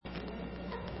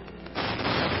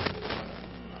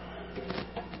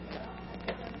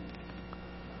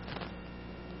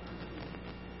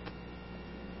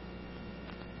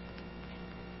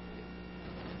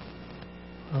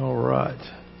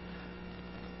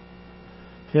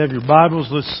If you have your Bibles,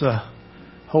 let's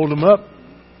hold them up.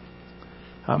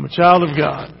 I'm a child of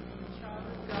God.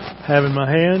 Have in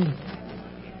my hand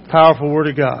powerful Word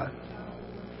of God.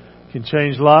 Can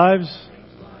change lives,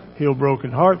 heal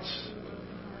broken hearts,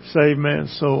 save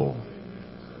man's soul.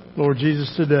 Lord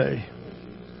Jesus, today,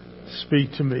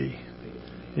 speak to me.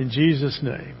 In Jesus'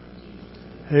 name.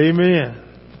 Amen.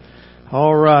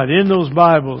 All right. In those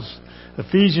Bibles,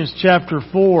 Ephesians chapter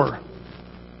 4.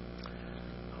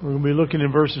 We're going to be looking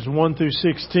in verses 1 through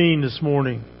 16 this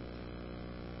morning.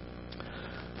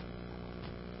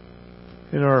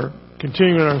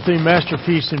 Continuing our theme,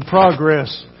 Masterpiece in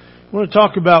Progress. I want to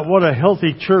talk about what a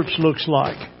healthy church looks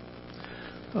like.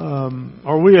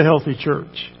 Are we a healthy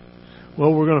church?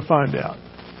 Well, we're going to find out.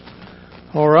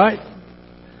 All right.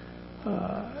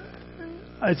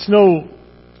 It's no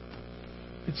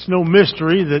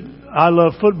mystery that I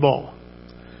love football.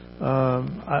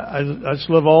 I just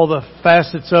love all the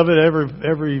facets of it,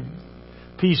 every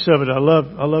piece of it. I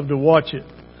love to watch it.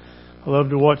 I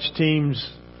love to watch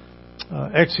teams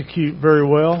execute very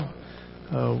well.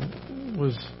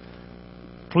 Was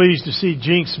pleased to see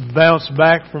Jinx bounce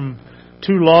back from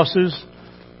 2 losses.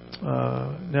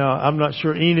 Now, I'm not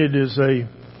sure Enid is a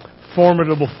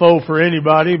formidable foe for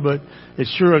anybody, but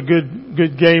it's sure a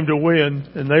good game to win.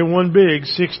 And they won big,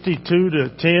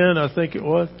 62-10, I think it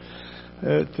was.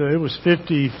 It was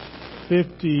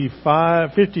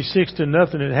 56 to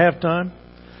nothing at halftime.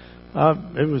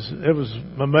 It was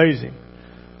amazing.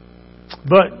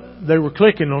 But they were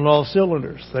clicking on all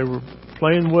cylinders. They were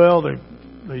playing well. They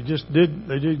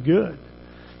did good.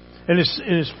 And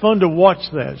it's fun to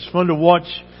watch that. It's fun to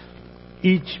watch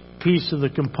each piece of the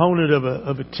component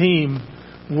of a team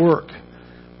work,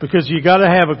 because you got to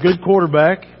have a good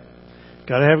quarterback,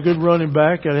 got to have a good running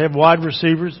back, got to have wide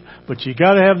receivers, but you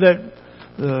got to have that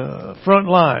front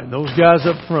line, those guys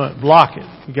up front blocking.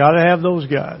 You got to have those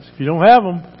guys. If you don't have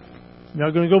them, you're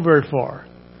not going to go very far.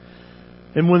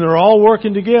 And when they're all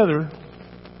working together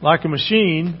like a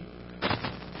machine,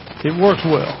 it works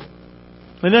well.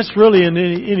 And that's really in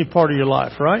any part of your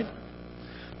life, right?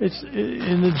 It's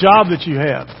in the job that you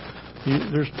have.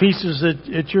 There's pieces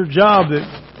at your job that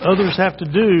others have to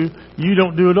do. You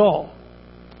don't do it all.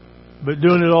 But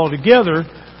doing it all together,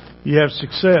 you have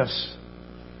success.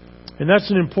 And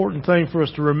that's an important thing for us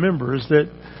to remember, is that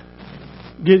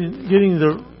getting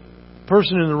the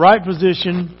person in the right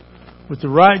position, with the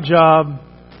right job,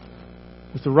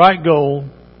 with the right goal,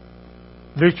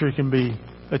 victory can be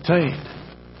attained.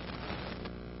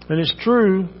 And it's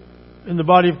true in the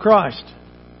body of Christ.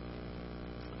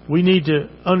 We need to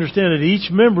understand that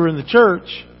each member in the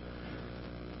church,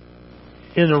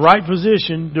 in the right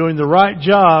position, doing the right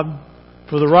job,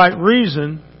 for the right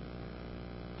reason,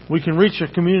 we can reach a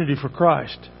community for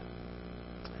Christ.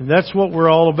 And that's what we're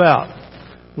all about.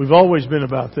 We've always been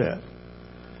about that.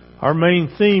 Our main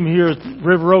theme here at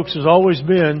River Oaks has always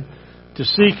been to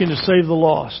seek and to save the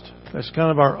lost. That's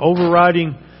kind of our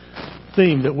overriding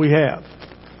theme that we have.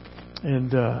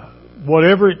 And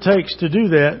whatever it takes to do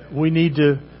that, we need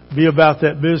to be about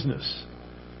that business.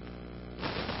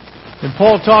 And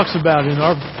Paul talks about in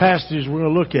our passages we're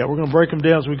going to look at. We're going to break them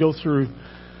down as we go through.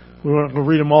 We're not going to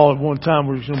read them all at one time.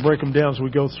 We're just going to break them down as we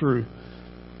go through.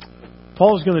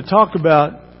 Paul's going to talk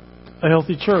about a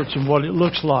healthy church and what it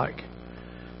looks like.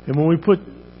 And when we put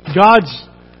God's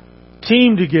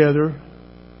team together,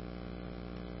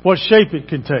 what shape it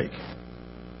can take.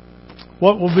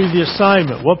 What will be the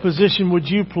assignment? What position would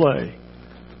you play?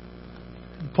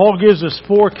 Paul gives us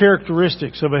 4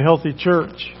 characteristics of a healthy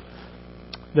church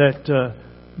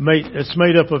it's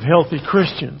made up of healthy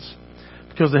Christians.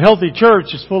 Because the healthy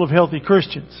church is full of healthy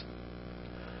Christians.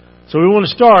 So we want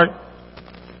to start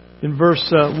in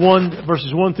verses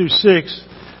 1 through 6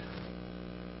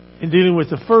 in dealing with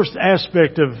the first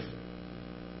aspect of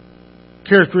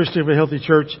characteristic of a healthy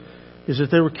church, is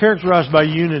that they were characterized by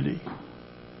unity.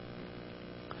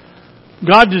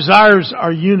 God desires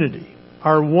our unity,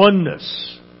 our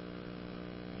oneness.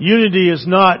 Unity is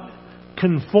not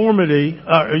conformity,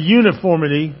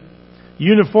 uniformity.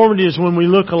 Uniformity is when we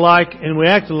look alike and we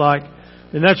act alike,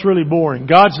 and that's really boring.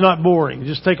 God's not boring.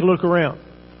 Just take a look around.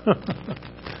 Look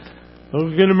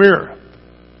in the mirror.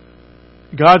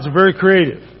 God's very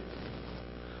creative.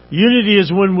 Unity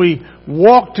is when we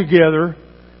walk together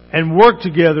and work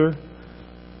together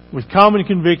with common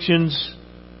convictions,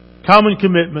 common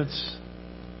commitments.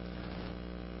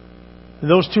 And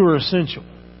those 2 are essential.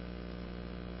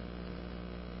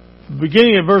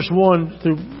 Beginning at verse 1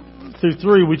 through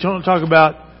 3, we talk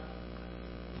about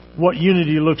what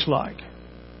unity looks like.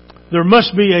 There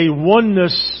must be a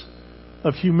oneness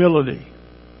of humility.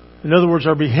 In other words,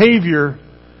 our behavior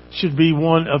should be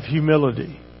one of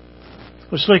humility.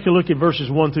 Let's take a look at verses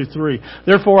 1 through 3.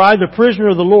 Therefore, I, the prisoner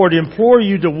of the Lord, implore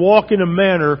you to walk in a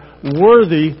manner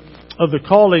worthy of the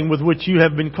calling with which you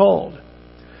have been called,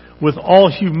 with all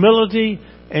humility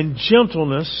and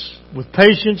gentleness, with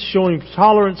patience, showing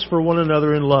tolerance for one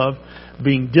another in love,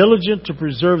 being diligent to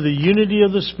preserve the unity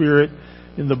of the Spirit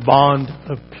in the bond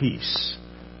of peace.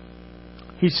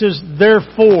 He says,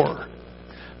 therefore.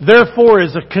 Therefore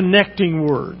is a connecting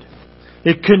word.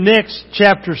 It connects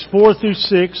chapters 4 through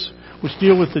 6, which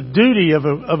deal with the duty of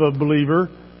a believer,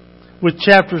 with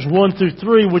chapters 1 through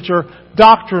 3, which are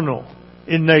doctrinal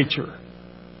in nature.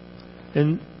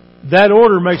 And that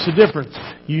order makes a difference.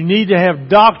 You need to have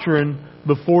doctrine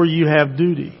before you have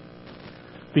duty.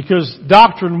 Because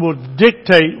doctrine will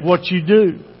dictate what you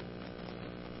do.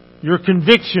 Your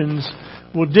convictions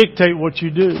will dictate what you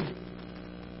do,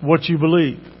 what you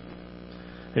believe.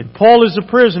 And Paul is a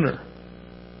prisoner,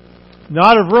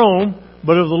 not of Rome,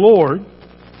 but of the Lord.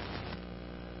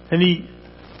 And he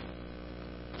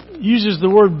uses the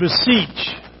word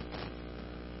beseech,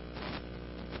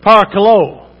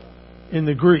 parakalo in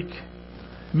the Greek.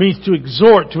 It means to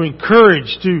exhort, to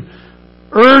encourage, to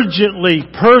urgently,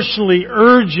 personally,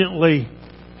 urgently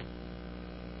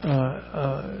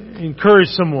encourage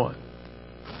someone.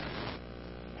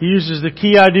 He uses the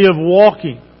key idea of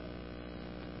walking.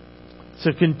 It's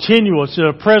a continual, it's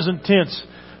a present tense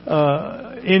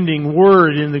ending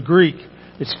word in the Greek.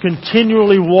 It's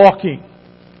continually walking.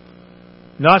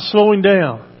 Not slowing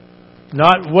down.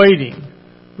 Not waiting.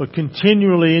 But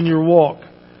continually in your walk.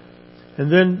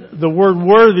 And then the word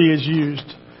worthy is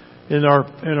used in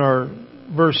our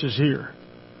verses here.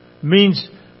 It means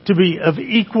to be of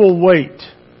equal weight.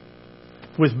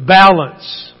 With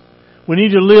balance. We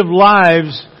need to live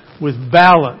lives with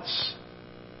balance.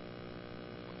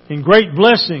 And great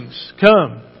blessings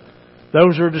come.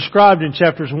 Those are described in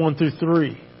chapters 1 through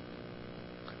 3.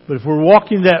 But if we're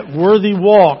walking that worthy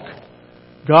walk,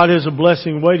 God has a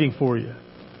blessing waiting for you.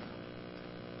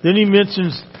 Then he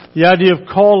mentions the idea of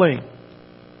calling.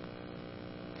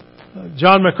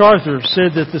 John MacArthur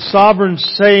said that the sovereign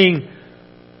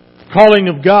calling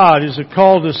of God is a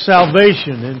call to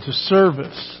salvation and to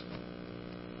service.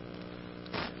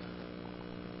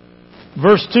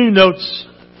 Verse 2 notes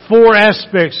 4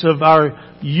 aspects of our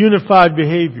unified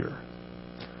behavior.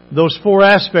 Those 4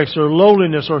 aspects are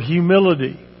lowliness or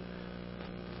humility,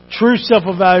 true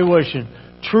self-evaluation,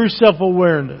 true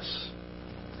self-awareness,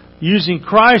 using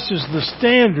Christ as the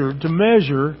standard to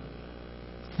measure,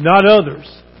 not others.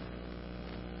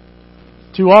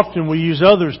 Too often we use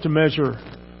others to measure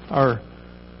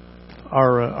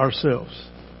ourselves.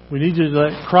 We need to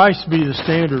let Christ be the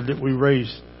standard that we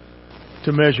raise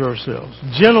to measure ourselves.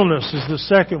 Gentleness is the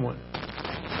second one.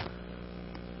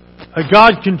 A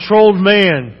God-controlled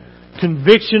man,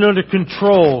 conviction under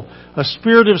control, a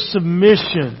spirit of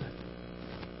submission.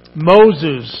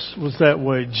 Moses was that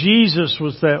way. Jesus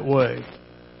was that way.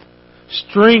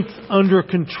 Strength under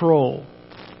control.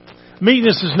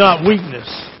 Meekness is not weakness,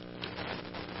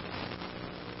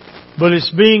 but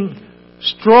it's being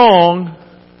strong,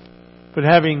 but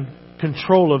having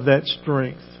control of that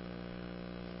strength.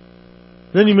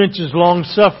 Then he mentions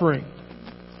long-suffering,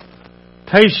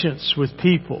 patience with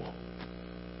people,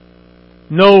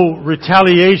 no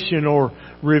retaliation or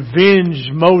revenge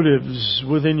motives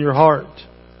within your heart.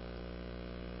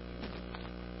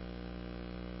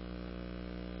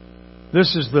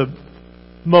 This is the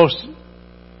most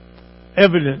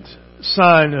evident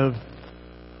sign of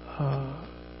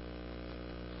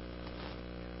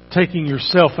taking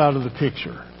yourself out of the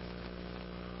picture,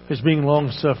 is being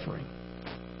long-suffering,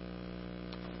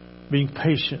 being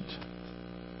patient.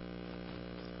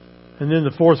 And then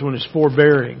the fourth one is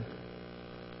forbearing.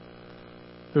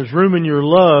 There's room in your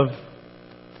love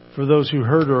for those who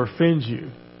hurt or offend you.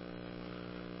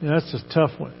 And that's a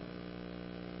tough one.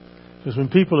 Because when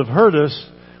people have hurt us,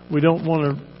 we don't want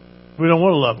to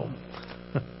love them.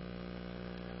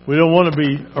 We don't want to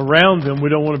be around them. We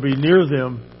don't want to be near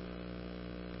them.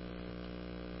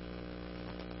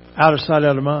 Out of sight,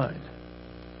 out of mind.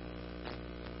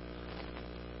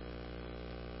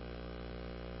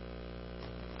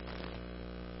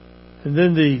 And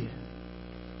then the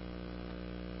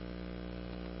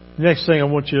next thing I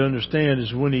want you to understand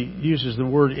is when he uses the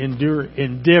word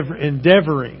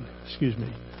endeavoring.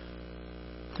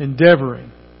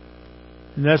 Endeavoring.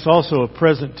 And that's also a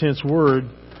present tense word,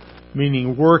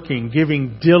 meaning working,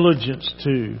 giving diligence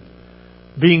to,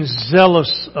 being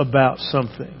zealous about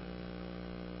something.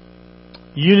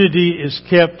 Unity is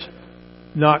kept,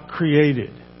 not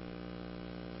created.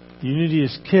 Unity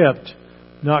is kept,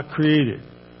 not created.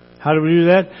 How do we do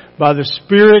that? By the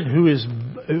Spirit who is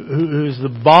who is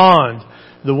the bond,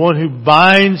 the one who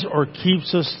binds or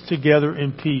keeps us together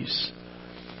in peace.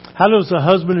 How does a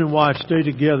husband and wife stay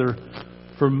together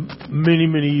for many,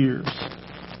 many years?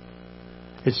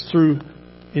 It's through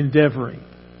endeavoring.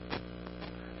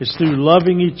 It's through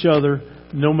loving each other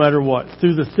no matter what.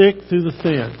 Through the thick, through the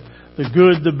thin. The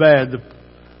good, the bad.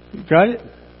 Got it?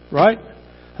 Right?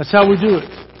 That's how we do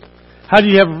it. How do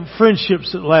you have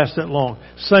friendships that last that long?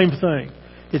 Same thing.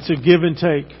 It's a give and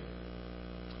take.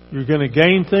 You're going to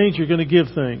gain things, you're going to give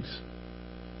things.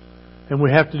 And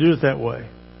we have to do it that way.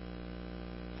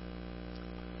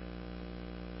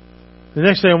 The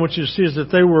next thing I want you to see is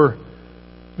that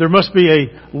there must be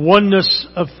a oneness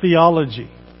of theology.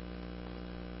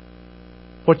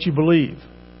 What you believe.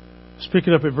 Let's pick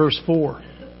it up at verse 4.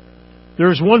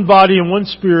 There is one body and one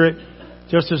Spirit,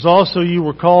 just as also you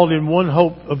were called in one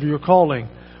hope of your calling.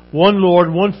 One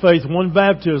Lord, one faith, one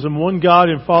baptism, one God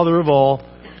and Father of all,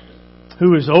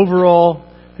 who is over all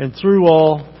and through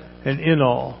all and in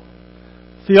all.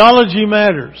 Theology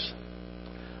matters.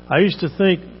 I used to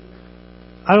think,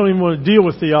 I don't even want to deal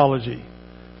with theology.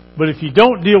 But if you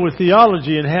don't deal with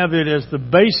theology and have it as the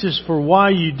basis for why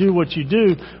you do what you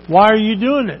do, why are you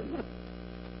doing it?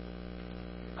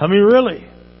 I mean, really.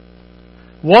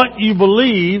 What you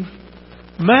believe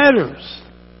matters.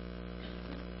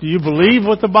 Do you believe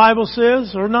what the Bible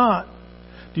says or not?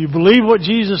 Do you believe what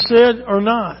Jesus said or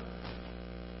not?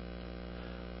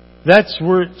 That's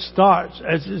where it starts.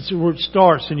 It's where it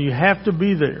starts, and you have to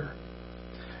be there.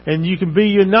 And you can be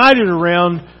united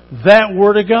around that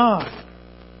Word of God.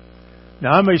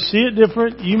 Now, I may see it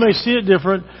different, you may see it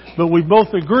different, but we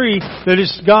both agree that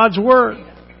it's God's Word.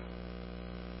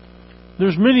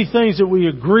 There's many things that we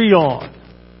agree on.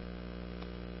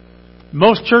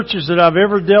 Most churches that I've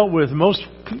ever dealt with, most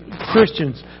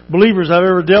Christians, believers I've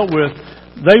ever dealt with,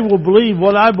 they will believe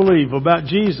what I believe about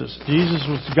Jesus. Jesus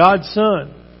was God's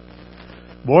Son,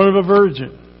 born of a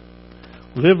virgin,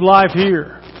 lived life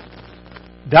here,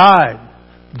 died,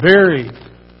 buried,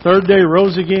 third day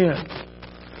rose again.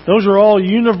 Those are all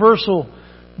universal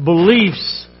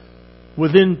beliefs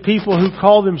within people who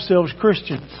call themselves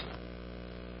Christians.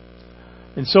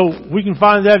 And so we can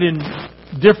find that in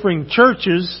differing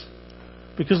churches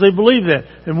because they believe that.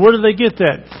 And where do they get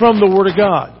that? From the Word of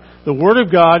God. The Word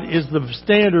of God is the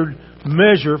standard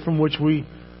measure from which we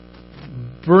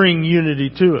bring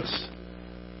unity to us.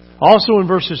 Also in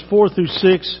verses 4 through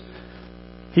 6,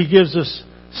 he gives us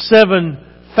 7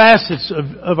 facets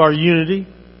of our unity.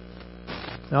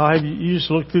 Now, I'll have you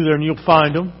just look through there and you'll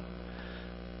find them.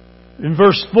 In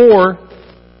verse 4,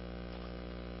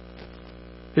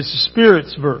 it's the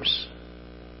Spirit's verse.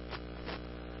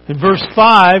 In verse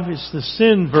 5, it's the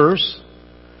sin verse.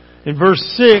 In verse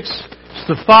 6, it's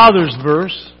the Father's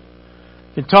verse.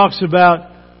 It talks about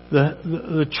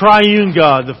the triune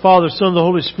God, the Father, Son, and the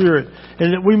Holy Spirit,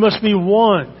 and that we must be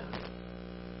one.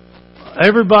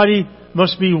 Everybody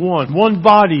must be one. One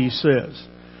body, he says.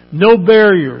 No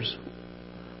barriers.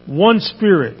 One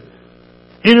Spirit,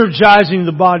 energizing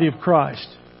the body of Christ.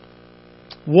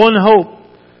 One hope,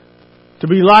 to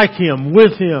be like Him,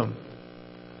 with Him.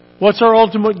 What's our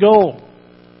ultimate goal?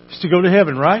 It's to go to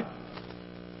heaven, right?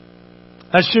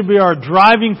 That should be our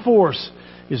driving force,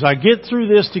 is I get through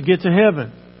this to get to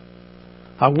heaven.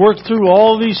 I work through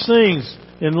all these things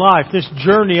in life, this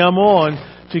journey I'm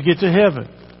on to get to heaven.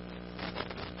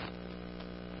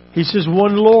 He says,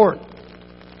 one Lord.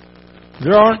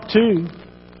 There aren't two.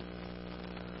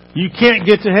 You can't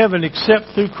get to heaven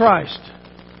except through Christ.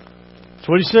 That's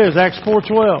what he says, Acts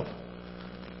 4:12.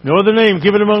 No other name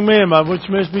given among men by which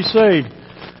must be saved.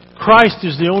 Christ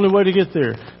is the only way to get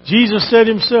there. Jesus said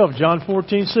Himself, John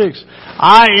 14:6,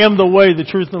 I am the way, the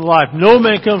truth, and the life. No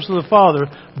man comes to the Father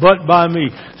but by me.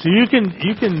 So you can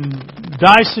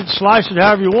dice it, slice it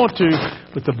however you want to,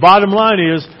 but the bottom line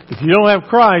is, if you don't have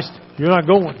Christ, you're not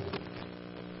going.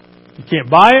 You can't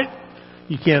buy it.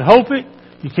 You can't hope it.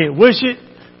 You can't wish it.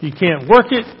 You can't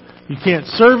work it. You can't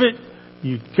serve it.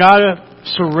 You've got to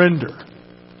surrender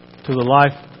to the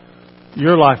life,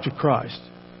 your life to Christ.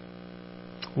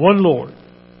 One Lord.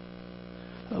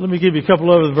 Let me give you a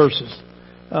couple other verses.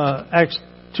 Acts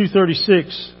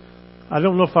 2:36. I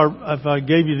don't know if I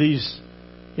gave you these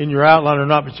in your outline or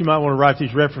not, but you might want to write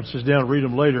these references down and read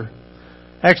them later.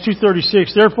 Acts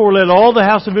 2:36. Therefore let all the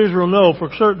house of Israel know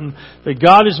for certain that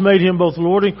God has made Him both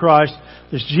Lord and Christ,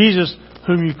 this Jesus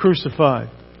whom you crucified.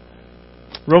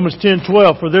 Romans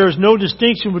 10:12. For there is no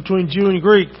distinction between Jew and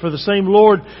Greek, for the same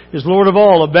Lord is Lord of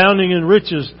all, abounding in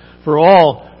riches for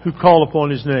all who call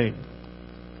upon His name.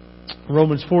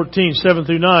 Romans 14, 7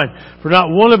 through 9. For not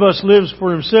one of us lives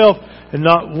for himself, and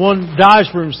not one dies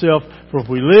for himself. For if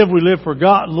we live for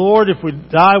God, Lord. If we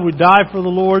die for the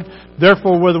Lord.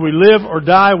 Therefore, whether we live or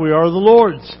die, we are the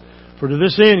Lord's. For to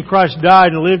this end Christ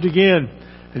died and lived again,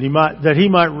 and that He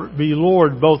might be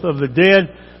Lord both of the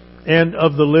dead and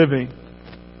of the living.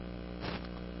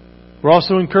 We're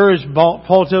also encouraged,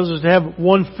 Paul tells us, to have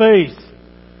one faith.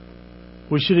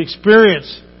 We should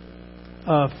experience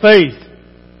faith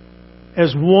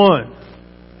as one,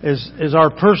 as our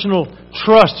personal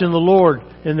trust in the Lord,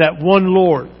 in that one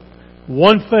Lord.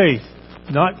 One faith,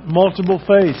 not multiple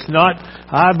faiths, not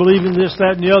I believe in this,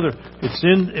 that, and the other.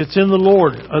 It's in the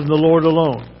Lord, and the Lord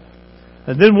alone.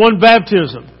 And then one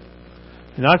baptism.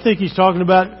 And I think he's talking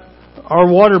about our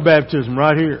water baptism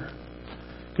right here.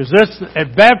 Because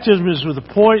baptism is the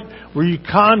point where you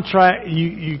contact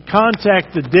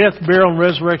the death, burial, and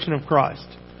resurrection of Christ.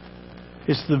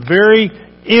 It's the very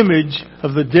image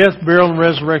of the death, burial, and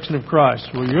resurrection of Christ.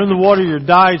 When you're in the water, you're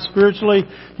died spiritually.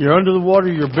 You're under the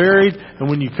water, you're buried. And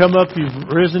when you come up, you've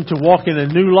risen to walk in a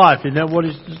new life. Isn't that what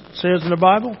it says in the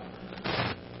Bible?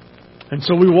 And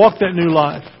so we walk that new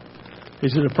life.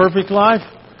 Is it a perfect life?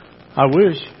 I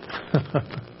wish.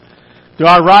 Do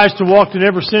I rise to walk to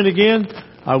never sin again?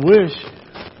 I wish.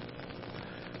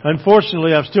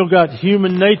 Unfortunately, I've still got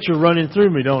human nature running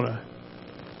through me, don't I?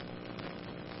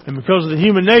 And because of the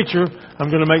human nature, I'm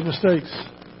going to make mistakes.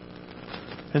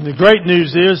 And the great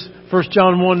news is, 1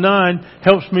 John 1:9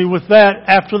 helps me with that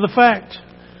after the fact.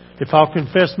 If I'll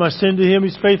confess my sin to Him,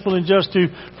 He's faithful and just to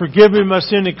forgive me my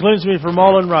sin and cleanse me from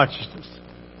all unrighteousness.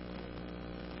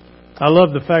 I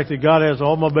love the fact that God has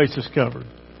all my bases covered.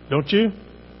 Don't you?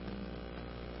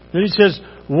 Then He says,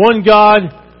 one God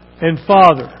and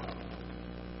Father.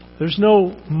 There's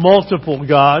no multiple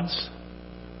gods.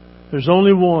 There's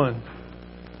only one.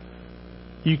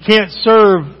 You can't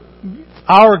serve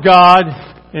our God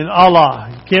and Allah.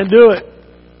 You can't do it.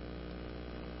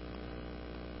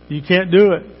 You can't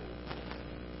do it.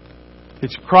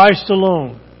 It's Christ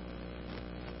alone.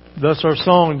 Thus our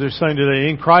song they sang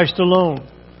today, in Christ alone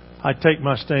I take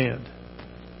my stand.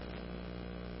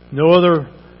 No other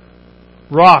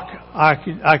rock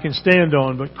I can stand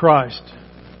on but Christ.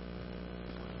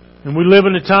 And we live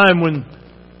in a time when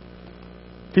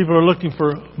people are looking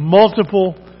for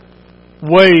multiple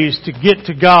ways to get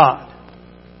to God.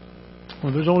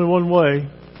 Well, there's only one way.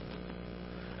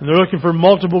 And they're looking for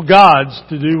multiple gods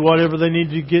to do whatever they need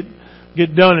to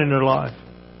get done in their life.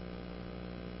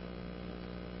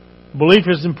 Belief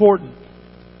is important.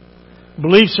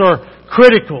 Beliefs are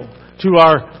critical to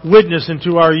our witness and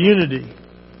to our unity.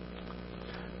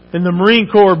 In the Marine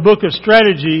Corps Book of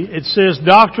Strategy, it says,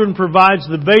 doctrine provides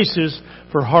the basis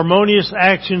for harmonious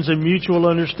actions and mutual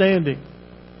understanding.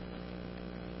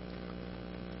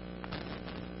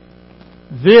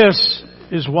 This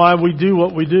is why we do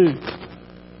what we do.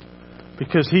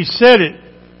 Because He said it,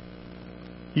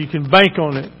 you can bank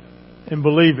on it and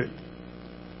believe it.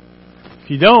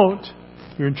 If you don't,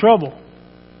 you're in trouble.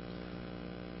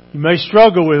 You may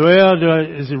struggle with,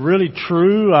 is it really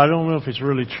true? I don't know if it's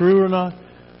really true or not.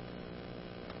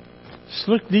 Just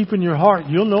look deep in your heart.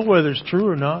 You'll know whether it's true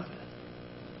or not.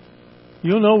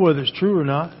 You'll know whether it's true or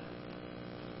not.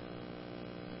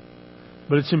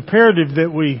 But it's imperative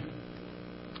that we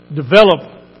develop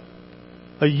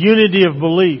a unity of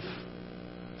belief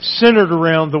centered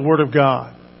around the Word of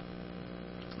God.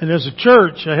 And as a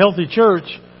church, a healthy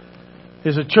church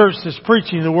is a church that's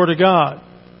preaching the Word of God.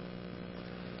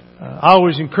 I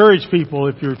always encourage people,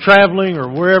 if you're traveling or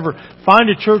wherever, find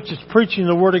a church that's preaching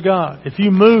the Word of God. If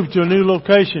you move to a new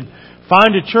location,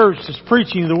 find a church that's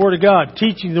preaching the Word of God,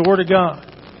 teaching the Word of God.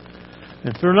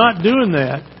 And if they're not doing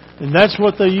that, and that's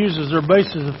what they use as their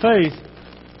basis of faith,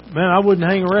 man, I wouldn't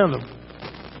hang around them.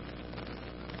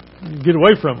 Get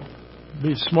away from them. It'd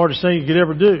be the smartest thing you could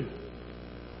ever do.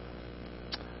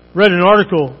 Read an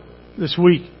article this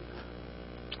week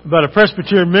about a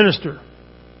Presbyterian minister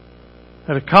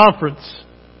at a conference,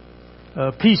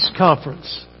 a peace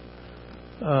conference,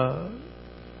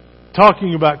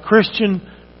 talking about Christian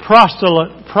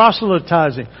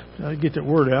proselytizing. I get that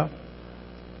word out.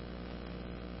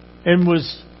 And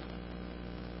was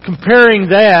comparing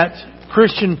that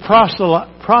Christian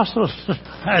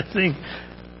proselytizing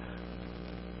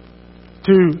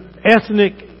to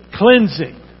ethnic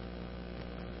cleansing.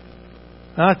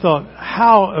 And I thought,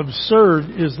 how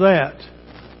absurd is that?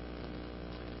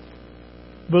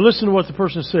 But listen to what the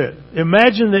person said.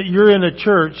 Imagine that you're in a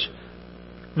church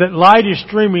that light is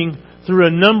streaming through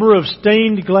a number of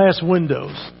stained glass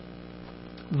windows.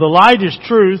 The light is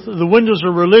truth, the windows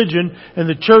are religion, and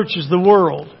the church is the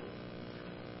world.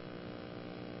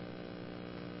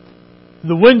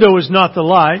 the window is not the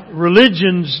light.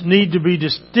 Religions need to be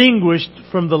distinguished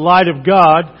from the light of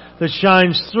God that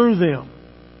shines through them.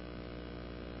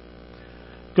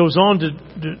 Goes on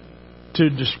to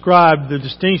describe the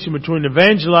distinction between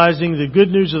evangelizing the good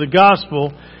news of the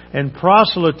gospel and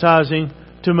proselytizing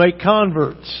to make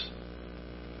converts.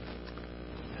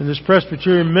 And this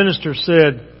Presbyterian minister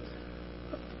said,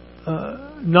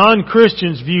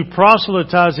 non-Christians view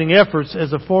proselytizing efforts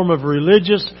as a form of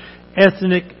religious,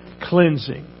 ethnic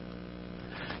cleansing.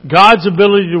 God's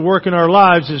ability to work in our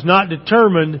lives is not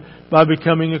determined by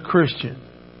becoming a Christian.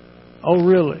 Oh,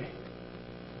 really?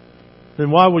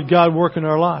 Then why would God work in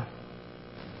our life?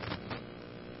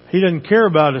 He doesn't care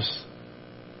about us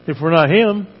if we're not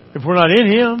Him, if we're not in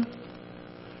Him.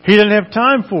 He doesn't have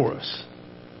time for us.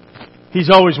 He's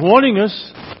always wanting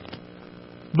us,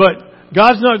 but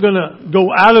God's not going to go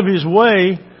out of His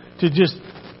way to just,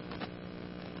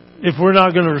 if we're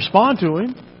not going to respond to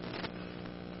Him.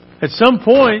 At some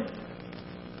point,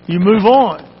 you move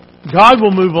on. God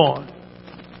will move on.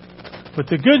 But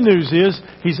the good news is,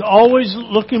 He's always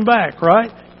looking back,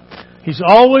 right? He's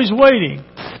always waiting,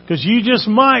 because you just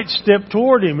might step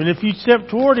toward Him. And if you step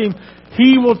toward Him,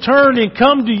 He will turn and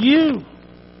come to you.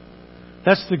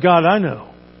 That's the God I know.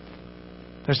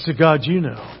 That's the God you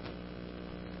know.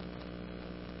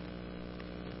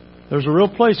 There's a real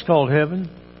place called heaven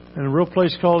and a real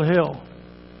place called hell.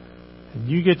 And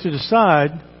you get to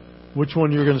decide which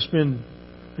one you're going to spend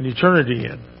an eternity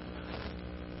in.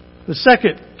 The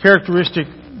second characteristic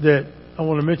that I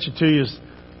want to mention to you is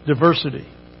diversity.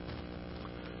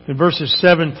 In verses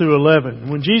 7 through 11.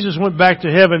 When Jesus went back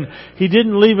to heaven, He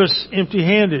didn't leave us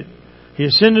empty-handed. He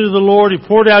ascended to the Lord. He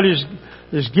poured out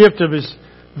His gift of His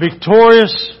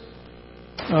victorious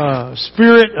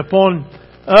Spirit upon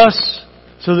us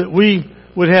so that we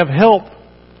would have help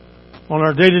on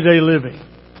our day-to-day living.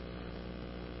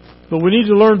 But we need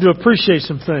to learn to appreciate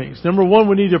some things. Number one,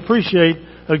 we need to appreciate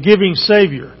a giving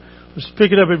Savior. Let's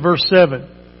pick it up at verse 7.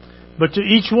 But to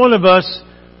each one of us,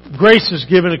 grace is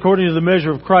given according to the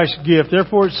measure of Christ's gift.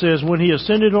 Therefore it says, when He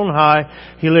ascended on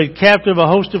high, He led captive a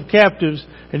host of captives,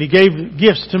 and He gave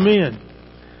gifts to men.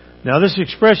 Now this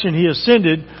expression, He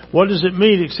ascended, what does it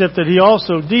mean except that He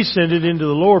also descended into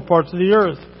the lower parts of the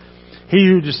earth? He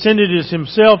who descended is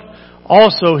Himself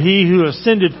also He who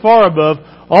ascended far above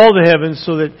all the heavens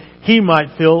so that He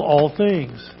might fill all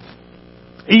things.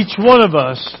 Each one of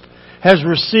us has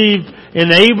received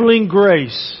enabling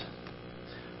grace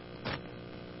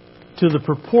to the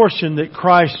proportion that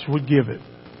Christ would give it.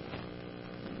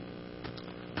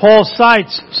 Paul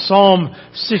cites Psalm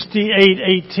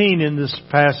 68:18 in this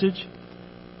passage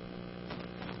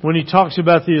when he talks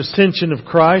about the ascension of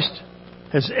Christ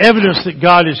as evidence that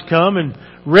God has come and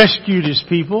rescued His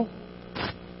people,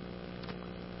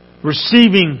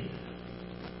 receiving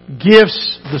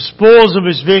gifts, the spoils of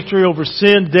His victory over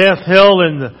sin, death, hell,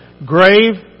 and the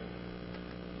grave.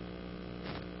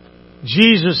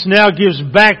 Jesus now gives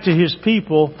back to His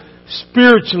people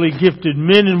spiritually gifted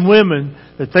men and women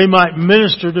that they might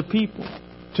minister to people,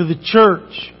 to the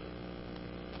church.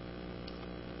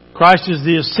 Christ is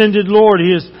the ascended Lord.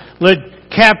 He has led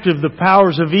captive the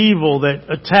powers of evil that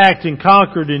attacked and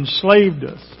conquered and enslaved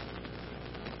us.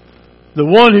 The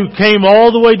one who came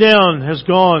all the way down has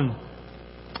gone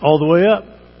all the way up.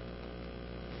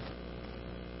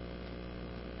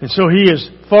 And so He is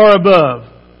far above,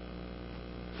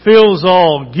 fills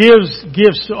all, gives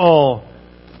gifts to all.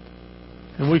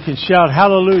 And we can shout,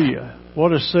 hallelujah,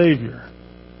 what a Savior.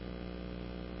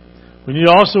 We need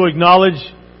to also acknowledge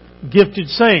gifted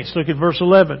saints. Look at verse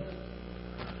 11.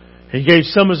 He gave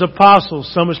some as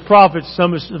apostles, some as prophets,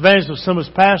 some as evangelists, some as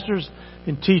pastors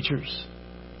and teachers.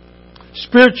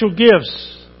 Spiritual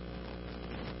gifts.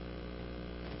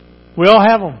 We all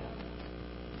have them.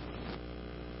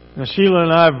 Now Sheila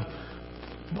and I have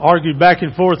argued back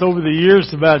and forth over the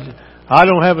years about, I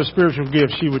don't have a spiritual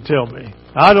gift, she would tell me.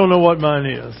 I don't know what mine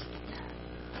is.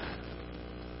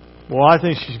 Well, I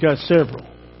think she's got several.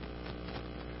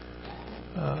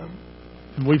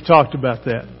 And we've talked about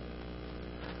that.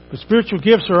 But spiritual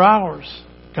gifts are ours.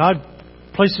 God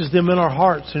places them in our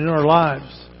hearts and in our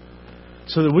lives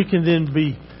so that we can then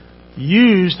be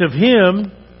used of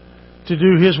Him to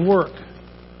do His work.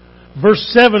 Verse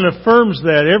 7 affirms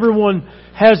that. Everyone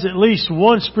has at least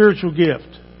one spiritual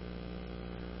gift.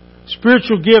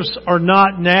 Spiritual gifts are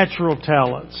not natural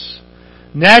talents.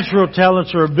 Natural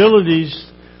talents are abilities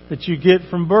that you get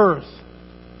from birth.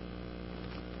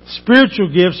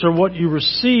 Spiritual gifts are what you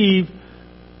receive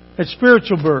at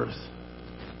spiritual birth.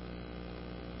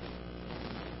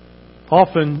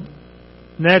 Often,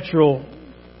 natural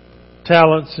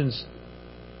talents and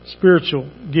spiritual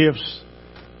gifts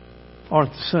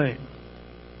aren't the same.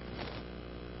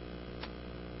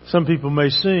 Some people may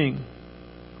sing.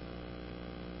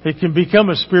 It can become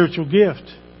a spiritual gift.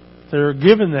 They're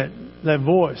given that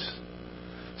voice.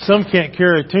 Some can't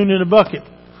carry a tune in a bucket.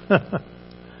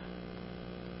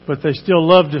 But they still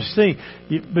love to sing.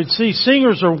 But see,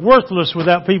 singers are worthless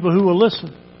without people who will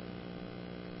listen.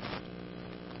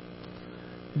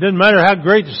 It doesn't matter how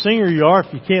great a singer you are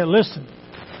if you can't listen.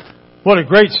 What a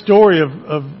great story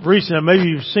of recent. Maybe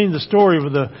you've seen the story where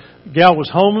the gal was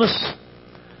homeless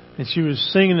and she was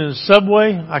singing in the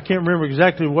subway. I can't remember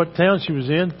exactly what town she was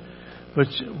in, but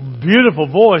beautiful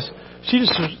voice.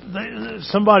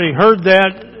 Somebody heard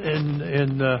that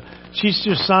and she's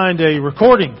just signed a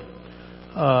recording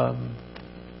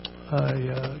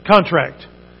contract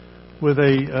with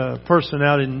a person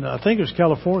out in, I think it was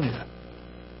California,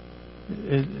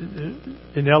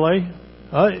 in L.A.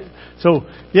 So,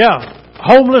 yeah,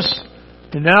 homeless,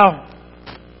 and now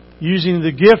using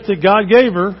the gift that God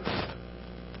gave her,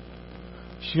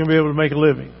 she's going to be able to make a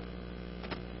living.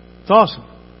 It's awesome.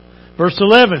 Verse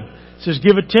 11 says,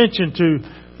 "Give attention to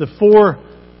the four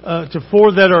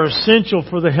that are essential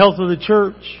for the health of the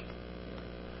church."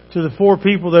 To the 4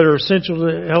 people that are essential to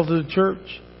the health of the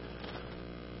church.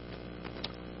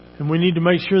 And we need to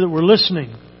make sure that we're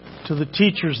listening to the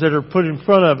teachers that are put in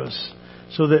front of us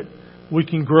so that we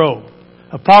can grow.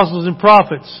 Apostles and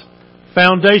prophets,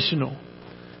 foundational.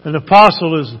 An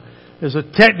apostle is in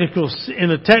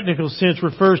a technical sense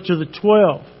refers to the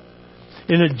 12.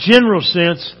 In a general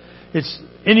sense, it's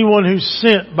anyone who's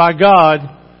sent by God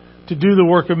to do the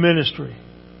work of ministry.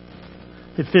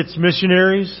 It fits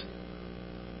missionaries,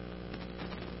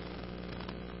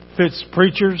 fits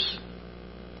preachers.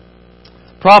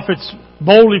 Prophets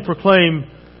boldly proclaim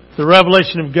the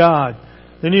revelation of God.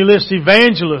 Then he lists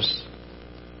evangelists.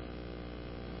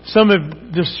 Some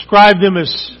have described them as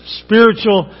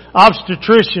spiritual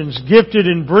obstetricians, gifted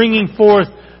in bringing forth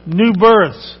new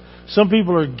births. Some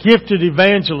people are gifted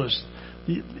evangelists.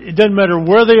 It doesn't matter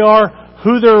where they are,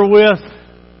 who they're with,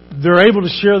 they're able to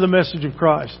share the message of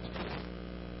Christ.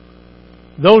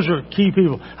 Those are key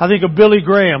people. I think of Billy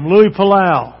Graham, Louis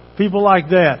Palau, people like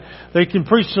that. They can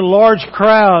preach to large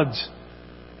crowds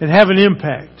and have an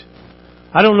impact.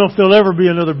 I don't know if there'll ever be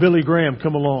another Billy Graham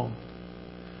come along.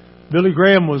 Billy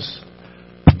Graham was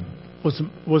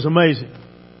amazing.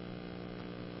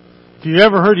 If you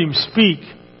ever heard him speak,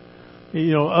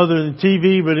 other than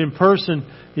TV, but in person,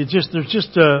 there's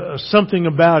just something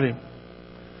about him.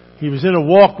 He was in a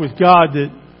walk with God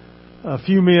that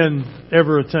few men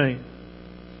ever attain.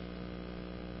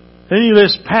 Then he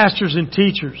lists pastors and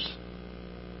teachers.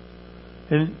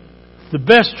 And the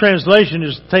best translation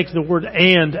is take the word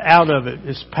 "and" out of it.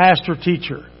 It's pastor,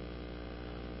 teacher.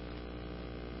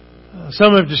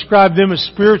 Some have described them as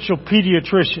spiritual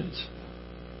pediatricians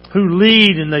who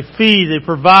lead and they feed, they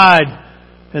provide,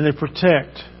 and they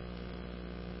protect.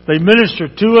 They minister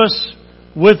to us,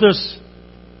 with us,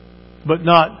 but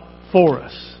not for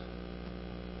us.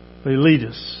 They lead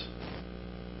us.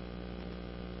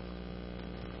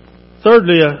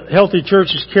 Thirdly, a healthy church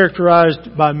is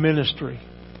characterized by ministry.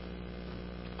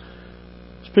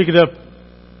 Let's pick it up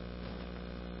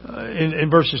in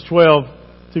verses 12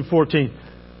 through 14.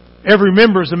 Every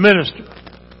member is a minister.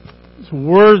 It's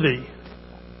worthy.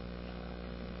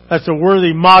 That's a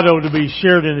worthy motto to be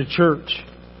shared in a church.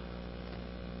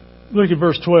 Look at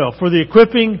verse 12. For the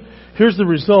equipping, here's the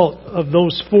result of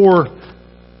those 4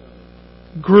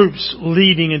 groups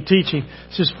leading and teaching.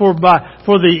 It says, for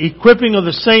the equipping of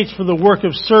the saints for the work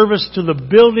of service to the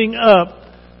building up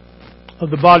of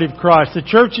the body of Christ. The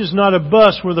church is not a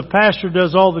bus where the pastor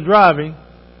does all the driving.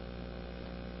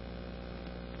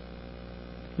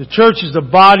 The church is a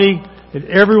body and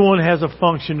everyone has a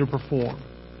function to perform.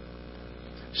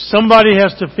 Somebody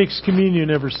has to fix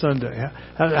communion every Sunday.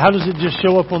 How does it just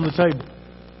show up on the table?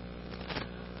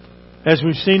 As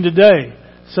we've seen today,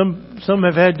 some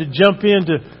have had to jump in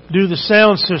to do the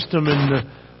sound system and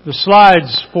the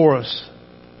slides for us.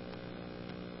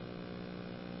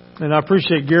 And I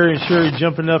appreciate Gary and Sherry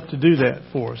jumping up to do that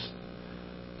for us.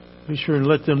 Be sure and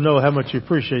let them know how much you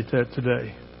appreciate that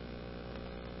today.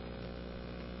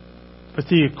 But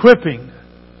the equipping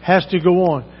has to go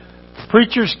on.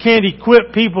 Preachers can't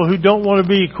equip people who don't want to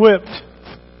be equipped.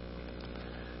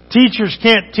 Teachers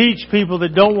can't teach people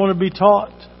that don't want to be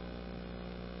taught.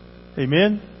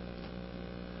 Amen?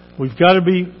 We've got to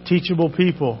be teachable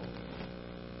people.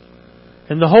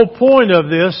 And the whole point of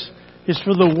this is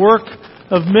for the work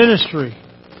of ministry.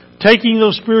 Taking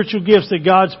those spiritual gifts that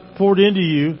God's poured into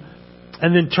you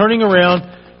and then turning around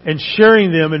and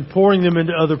sharing them and pouring them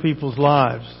into other people's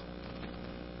lives.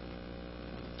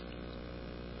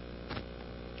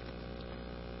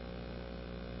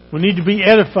 We need to be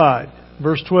edified.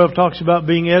 Verse 12 talks about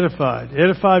being edified.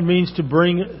 Edified means to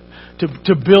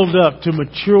build up, to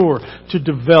mature, to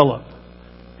develop.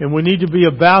 And we need to be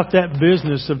about that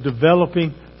business of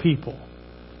developing people.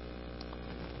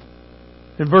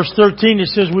 In verse 13 it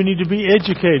says we need to be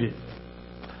educated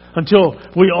until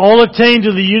we all attain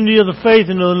to the unity of the faith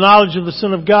and to the knowledge of the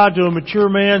Son of God, to a mature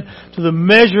man, to the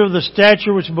measure of the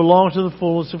stature which belongs to the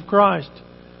fullness of Christ.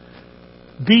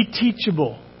 Be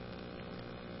teachable.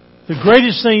 The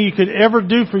greatest thing you could ever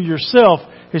do for yourself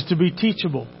is to be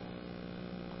teachable.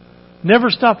 Never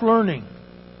stop learning.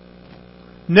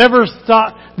 Never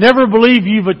believe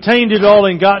you've attained it all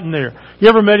and gotten there. You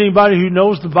ever met anybody who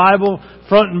knows the Bible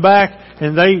front and back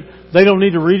and they don't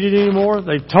need to read it anymore?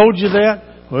 They've told you that?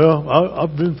 Well,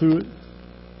 I've been through it.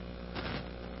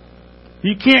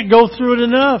 You can't go through it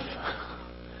enough.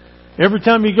 Every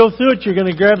time you go through it, you're going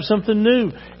to grab something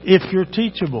new if you're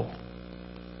teachable.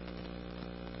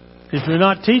 If you're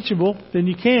not teachable, then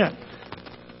you can't.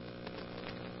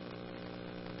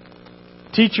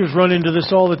 Teachers run into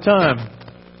this all the time.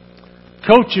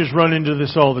 Coaches run into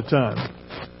this all the time.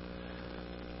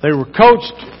 They were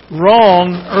coached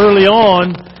wrong early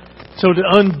on, so to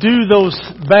undo those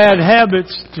bad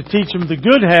habits, to teach them the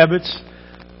good habits,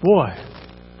 boy,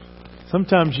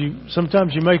 sometimes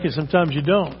you make it, sometimes you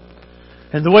don't.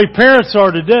 And the way parents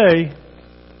are today,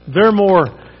 they're more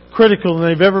critical than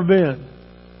they've ever been.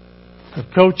 Of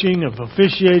coaching, of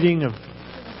officiating,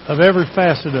 of every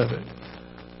facet of it.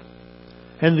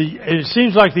 And it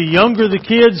seems like the younger the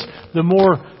kids, the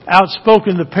more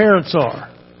outspoken the parents are.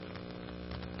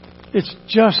 It's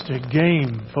just a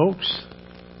game, folks.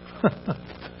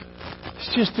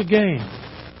 It's just a game.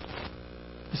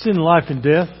 It's in life and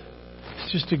death.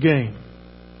 It's just a game.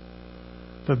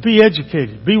 But be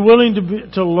educated. Be willing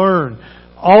to learn.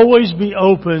 Always be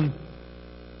open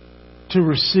to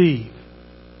receive.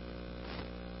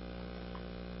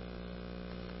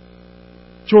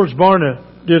 George Barna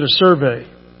did a survey,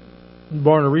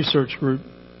 Barna Research Group,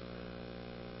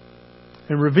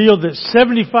 and revealed that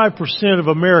 75% of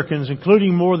Americans,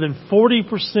 including more than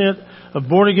 40% of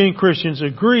born-again Christians,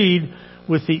 agreed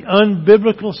with the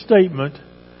unbiblical statement,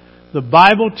 the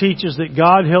Bible teaches that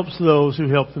God helps those who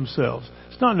help themselves.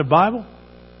 It's not in the Bible.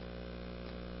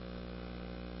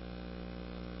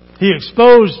 He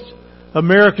exposed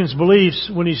Americans' beliefs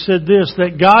when he said this,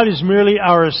 that God is merely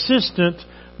our assistant,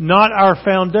 not our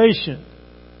foundation.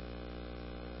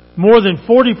 More than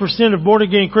 40% of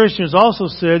born-again Christians also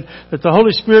said that the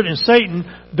Holy Spirit and Satan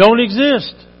don't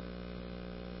exist.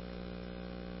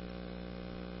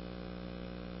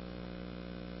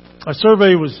 A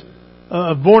survey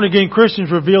of born-again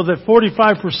Christians revealed that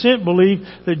 45% believe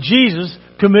that Jesus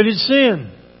committed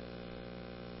sin.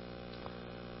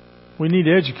 We need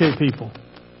to educate people.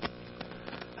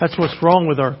 That's what's wrong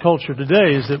with our culture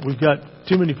today, is that we've got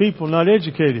too many people not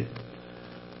educated.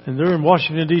 And they're in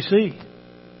Washington, D.C.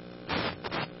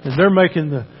 And they're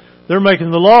making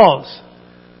the laws.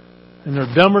 And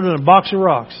they're dumber than a box of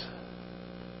rocks.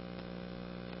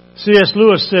 C.S.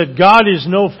 Lewis said, God is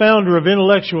no founder of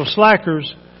intellectual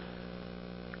slackers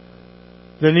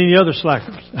than any other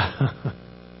slackers.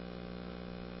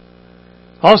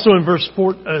 Also in verse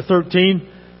 13,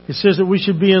 it says that we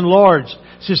should be enlarged.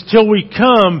 It says, till we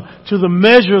come to the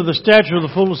measure of the stature of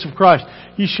the fullness of Christ.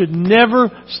 You should never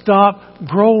stop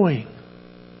growing.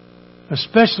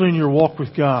 Especially in your walk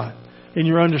with God. In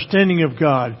your understanding of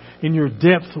God. In your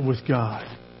depth with God.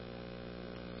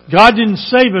 God didn't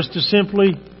save us to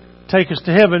simply take us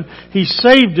to heaven. He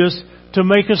saved us to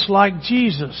make us like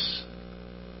Jesus.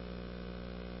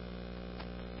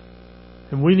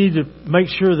 And we need to make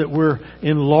sure that we're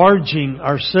enlarging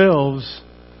ourselves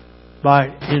by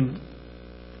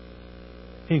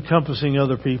encompassing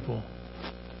other people.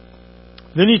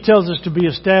 Then he tells us to be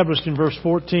established in verse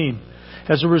 14.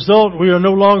 As a result, we are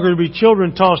no longer to be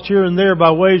children tossed here and there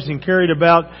by waves and carried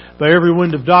about by every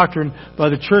wind of doctrine, by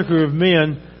the trickery of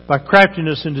men, by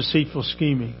craftiness and deceitful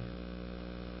scheming.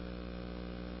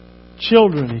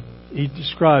 Children, he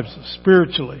describes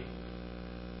spiritually.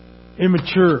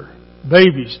 Immature.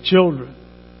 Babies, children.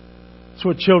 That's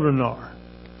what children are.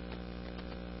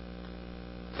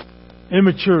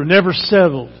 Immature, never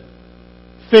settled.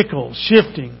 Fickle,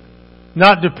 shifting,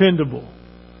 not dependable.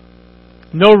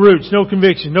 No roots, no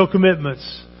conviction, no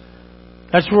commitments.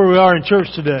 That's where we are in church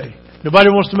today. Nobody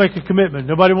wants to make a commitment.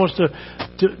 Nobody wants to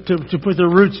put their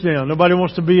roots down. Nobody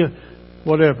wants to be a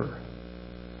whatever.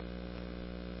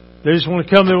 They just want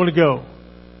to come, they want to go.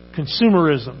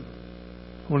 Consumerism.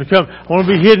 I want to come. I want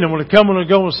to be hidden. I want to come. I want to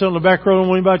go. I want to sit on the back row. I don't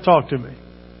want anybody to talk to me.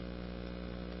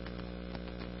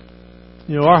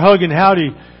 You know, our hug and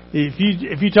howdy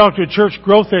If you talk to a church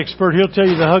growth expert, he'll tell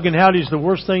you the hug and howdy is the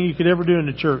worst thing you could ever do in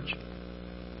the church.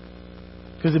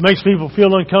 Because it makes people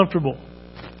feel uncomfortable.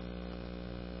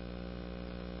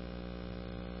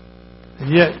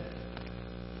 And yet,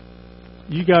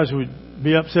 you guys would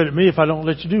be upset at me if I don't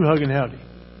let you do hug and howdy.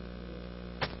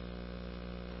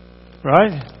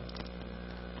 Right?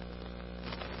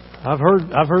 I've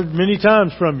heard many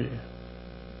times from you.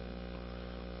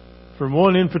 From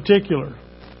one in particular.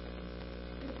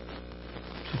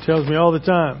 She tells me all the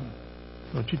time,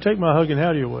 "Don't you take my hug and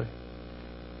howdy away."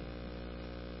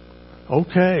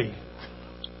 Okay.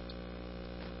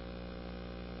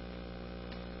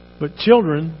 But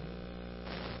children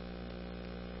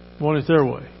want it their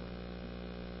way.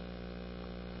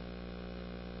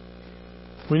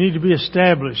 We need to be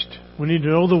established. We need to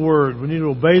know the Word. We need to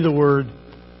obey the Word.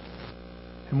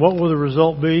 And what will the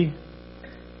result be?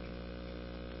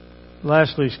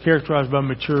 Lastly, it's characterized by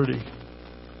maturity.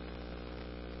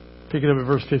 Pick it up at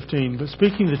verse 15. But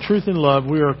speaking the truth in love,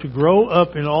 we are to grow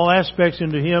up in all aspects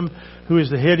into Him who is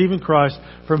the head, even Christ,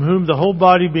 from whom the whole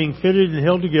body being fitted and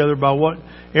held together by what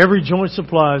every joint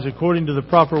supplies, according to the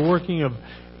proper working of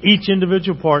each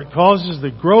individual part, causes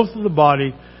the growth of the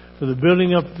body for the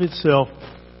building up of itself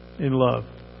in love.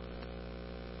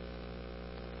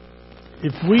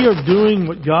 If we are doing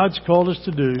what God's called us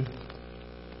to do,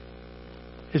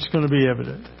 it's going to be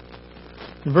evident.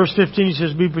 In verse 15 he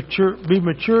says, be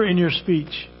mature in your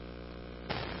speech.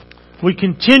 We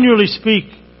continually speak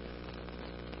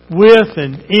with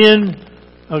and in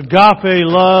agape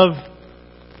love.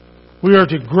 We are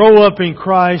to grow up in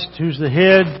Christ, who's the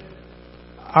head,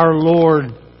 our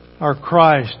Lord, our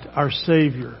Christ, our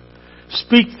Savior.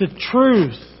 Speak the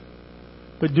truth,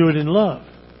 but do it in love.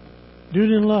 Do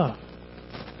it in love.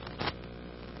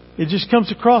 It just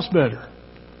comes across better.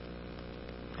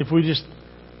 If we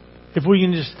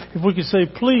can say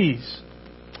please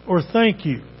or thank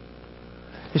you.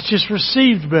 It's just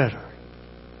received better.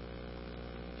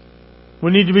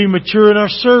 We need to be mature in our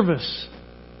service.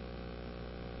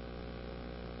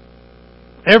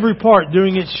 Every part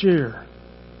doing its share.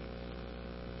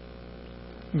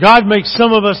 God makes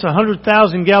some of us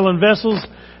 100,000-gallon vessels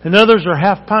and others are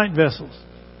half-pint vessels.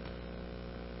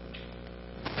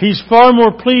 He's far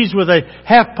more pleased with a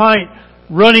half-pint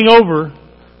running over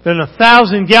than a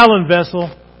 1,000-gallon vessel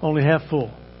only half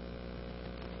full.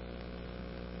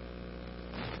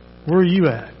 Where are you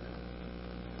at?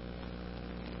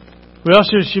 We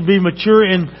also should be mature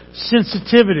in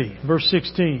sensitivity. Verse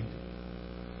 16.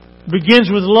 It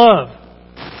begins with love.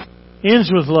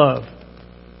 Ends with love.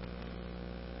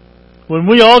 When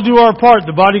we all do our part,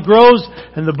 the body grows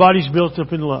and the body's built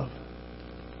up in love.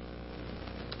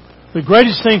 The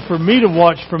greatest thing for me to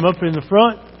watch from up in the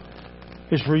front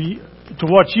is for you to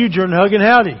watch you during Hug and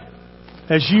Howdy.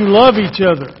 As you love each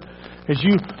other. As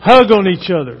you hug on each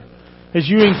other. As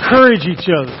you encourage each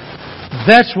other.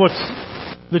 That's what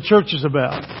the church is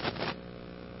about.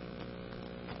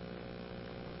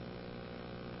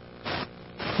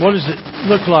 What does it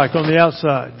look like on the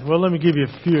outside? Well, let me give you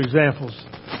a few examples.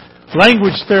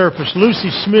 Language therapist Lucy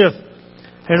Smith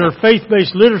and her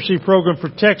faith-based literacy program for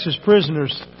Texas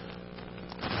prisoners.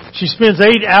 She spends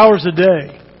 8 hours a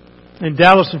day in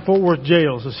Dallas and Fort Worth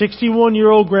jails. A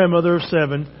 61-year-old grandmother of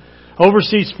 7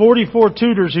 oversees 44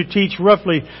 tutors who teach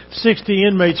roughly 60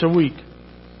 inmates a week.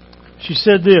 She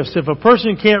said this, if a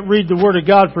person can't read the Word of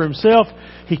God for himself,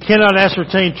 he cannot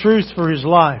ascertain truth for his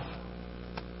life.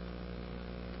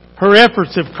 Her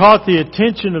efforts have caught the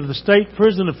attention of the state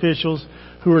prison officials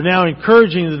who are now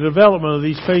encouraging the development of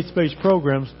these faith-based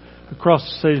programs across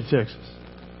the state of Texas.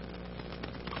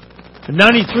 A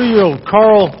 93-year-old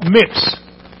Carl Mix,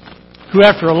 who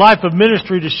after a life of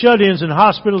ministry to shut-ins in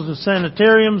hospitals and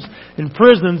sanitariums and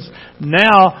prisons,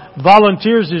 now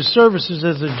volunteers his services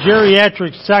as a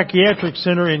geriatric psychiatric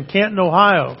center in Canton,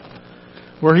 Ohio,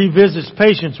 where he visits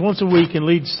patients once a week and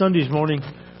leads Sunday morning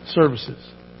services.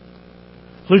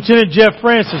 Lieutenant Jeff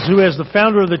Francis, who as the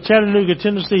founder of the Chattanooga,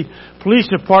 Tennessee Police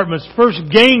Department's first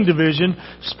gang division,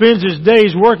 spends his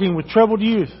days working with troubled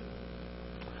youth.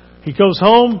 He goes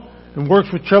home and works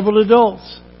with troubled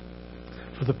adults.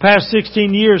 For the past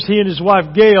 16 years, he and his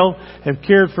wife Gail have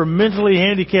cared for mentally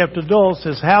handicapped adults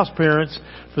as house parents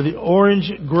for the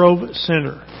Orange Grove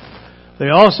Center. They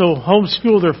also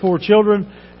homeschool their 4 children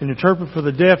and interpret for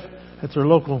the deaf at their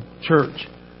local church.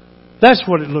 That's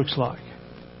what it looks like.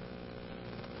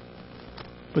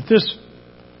 But this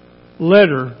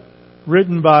letter,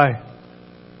 written by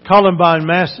Columbine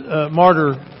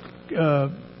martyr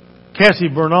Cassie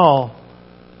Bernal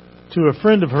to a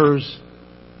friend of hers,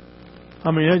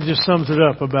 I mean, it just sums it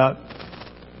up about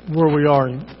where we are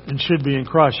and should be in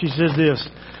Christ. She says this,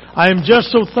 I am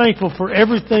just so thankful for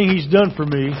everything He's done for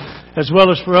me as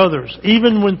well as for others.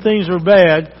 Even when things are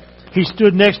bad, He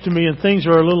stood next to me and things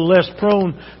are a little less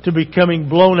prone to becoming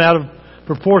blown out of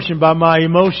proportion by my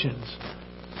emotions.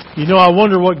 You know, I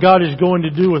wonder what God is going to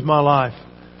do with my life,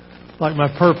 like my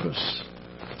purpose.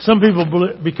 Some people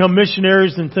become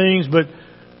missionaries and things, but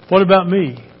what about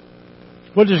me?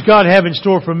 What does God have in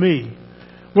store for me?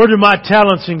 Where do my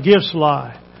talents and gifts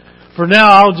lie? For now,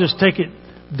 I'll just take it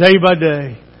day by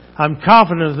day. I'm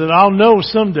confident that I'll know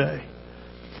someday.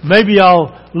 Maybe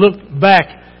I'll look back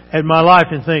at my life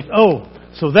and think, oh,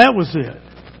 so that was it.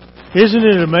 Isn't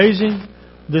it amazing,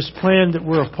 this plan that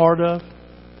we're a part of?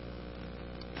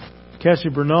 Cassie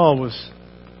Bernal was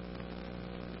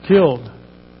killed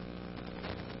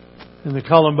in the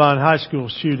Columbine High School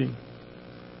shooting.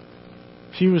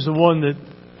 She was the one that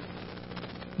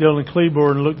Dylan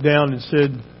Cleburne looked down and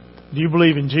said, do you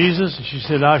believe in Jesus? And she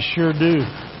said, I sure do.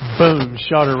 Boom,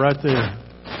 shot her right there.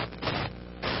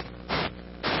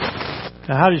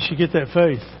 Now, how did she get that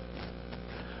faith?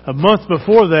 A month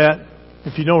before that,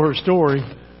 if you know her story,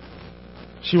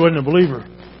 she wasn't a believer.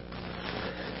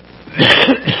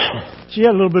 She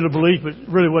had a little bit of belief, but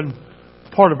really wasn't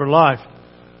part of her life.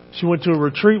 She went to a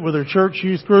retreat with her church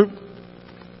youth group,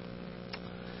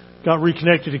 got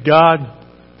reconnected to God,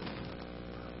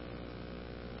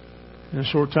 and a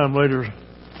short time later,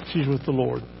 she's with the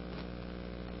Lord.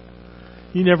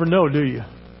 You never know, do you?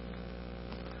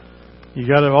 You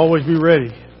got to always be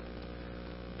ready,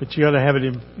 but you got to have it.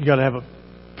 You got to have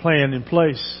a plan in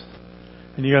place,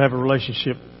 and you got to have a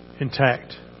relationship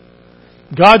intact.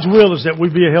 God's will is that we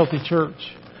be a healthy church.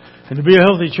 And to be a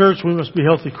healthy church, we must be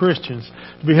healthy Christians.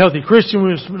 To be a healthy Christian,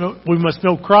 we must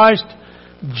know Christ,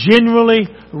 genuinely,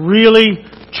 really,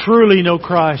 truly know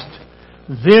Christ.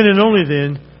 Then and only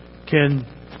then can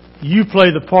you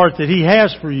play the part that He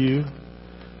has for you,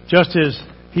 just as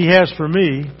He has for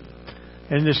me,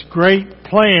 and this great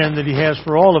plan that He has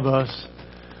for all of us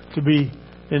to be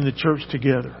in the church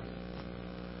together.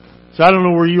 So I don't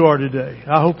know where you are today.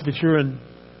 I hope that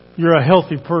you're a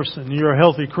healthy person. You're a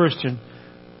healthy Christian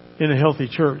in a healthy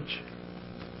church.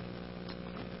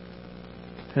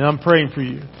 And I'm praying for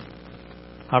you.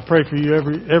 I pray for you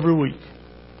every week.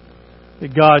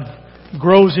 That God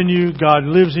grows in you, God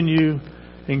lives in you,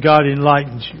 and God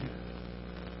enlightens you.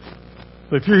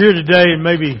 But if you're here today and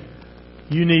maybe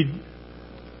you need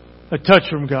a touch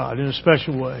from God in a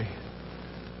special way,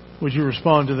 would you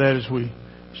respond to that as we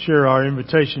share our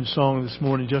invitation song this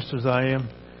morning, Just As I Am?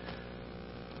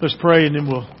 Let's pray and then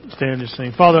we'll stand and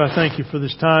sing. Father, I thank You for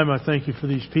this time. I thank You for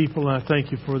these people, and I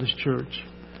thank You for this church.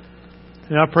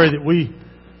 And I pray that we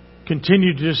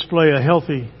continue to display a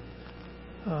healthy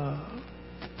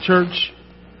church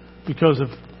because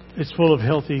it's full of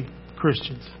healthy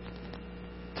Christians.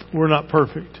 We're not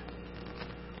perfect.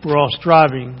 We're all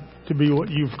striving to be what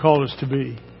You've called us to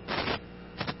be.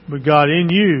 But God, in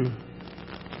You,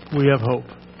 we have hope.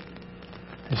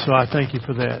 And so I thank You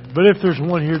for that. But if there's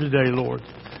one here today, Lord,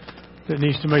 that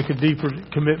needs to make a deeper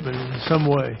commitment in some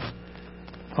way,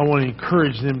 I want to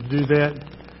encourage them to do that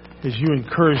as You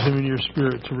encourage them in Your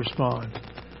Spirit to respond.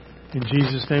 In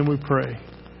Jesus' name we pray.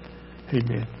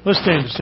 Amen. Let's stand to sing.